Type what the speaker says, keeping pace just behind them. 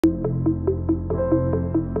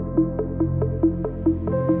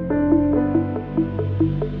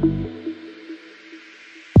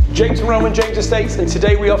James and Roman James Estates, and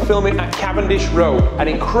today we are filming at Cavendish Road, an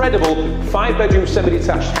incredible 5-bedroom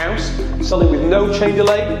semi-detached house selling with no chain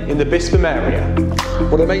delay in the Bispham area.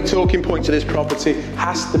 One of the main talking points of this property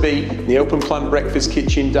has to be the open plan breakfast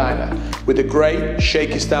kitchen diner with a grey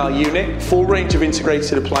shaker style unit, full range of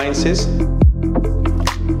integrated appliances.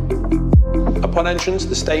 Upon entrance,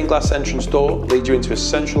 the stained glass entrance door leads you into a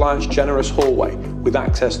centralised generous hallway with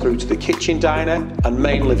access through to the kitchen diner and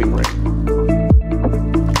main living room.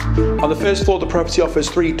 On the first floor, the property offers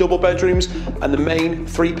 3 double bedrooms and the main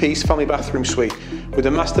 3-piece family bathroom suite, with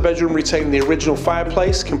the master bedroom retaining the original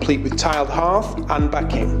fireplace, complete with tiled hearth and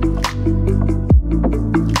backing.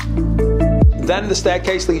 Then the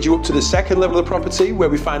staircase leads you up to the second level of the property, where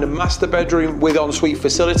we find a master bedroom with ensuite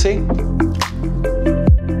facility.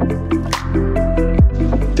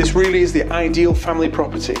 This really is the ideal family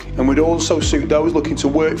property and would also suit those looking to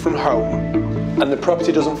work from home. And the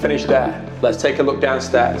property doesn't finish there. Let's take a look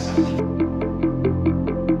downstairs.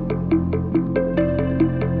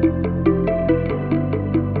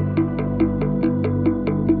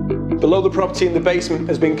 Below the property in the basement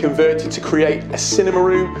has been converted to create a cinema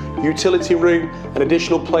room, utility room, and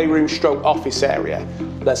additional playroom stroke office area.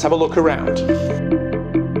 Let's have a look around.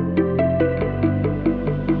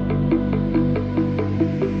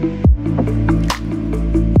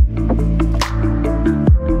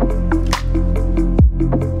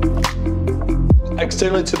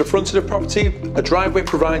 Externally to the front of the property, a driveway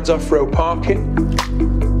provides off-road parking.